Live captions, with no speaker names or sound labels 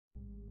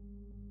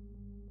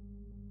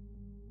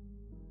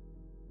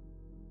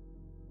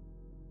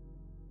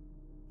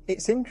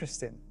It's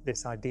interesting,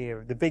 this idea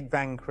of the Big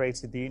Bang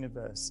created the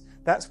universe.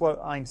 That's what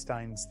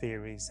Einstein's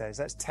theory says.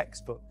 That's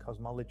textbook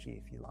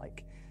cosmology, if you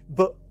like.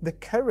 But the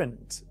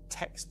current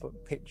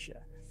textbook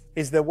picture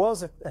is there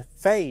was a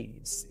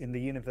phase in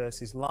the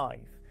universe's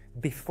life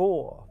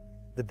before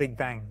the Big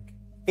Bang,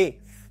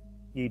 if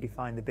you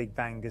define the Big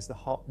Bang as the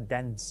hot,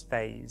 dense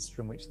phase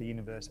from which the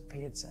universe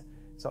appeared to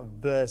sort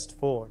of burst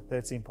forth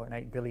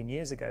 13.8 billion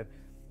years ago.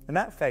 And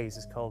that phase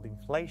is called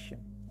inflation.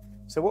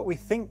 So what we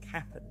think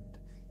happened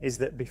is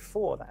that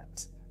before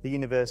that, the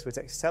universe was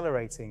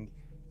accelerating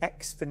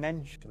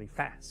exponentially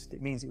fast.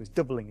 It means it was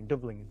doubling and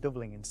doubling and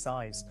doubling in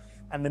size.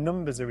 And the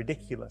numbers are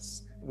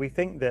ridiculous. We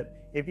think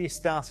that if you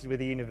started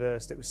with a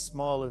universe that was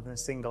smaller than a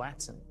single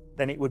atom,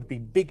 then it would be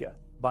bigger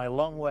by a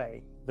long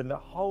way than the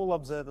whole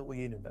observable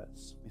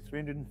universe, with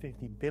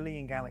 350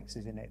 billion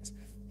galaxies in it,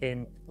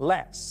 in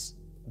less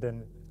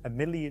than a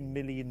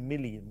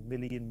millionths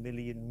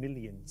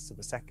of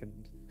a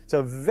second.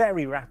 So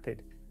very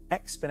rapid,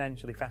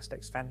 exponentially fast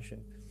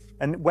expansion.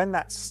 And when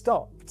that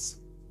stopped,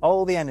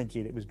 all the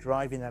energy that was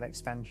driving that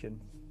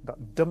expansion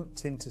got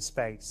dumped into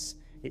space.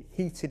 It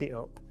heated it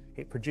up.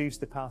 It produced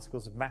the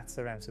particles of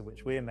matter out of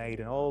which we're made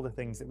and all the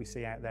things that we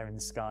see out there in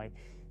the sky.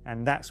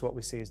 And that's what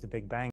we see as the Big Bang.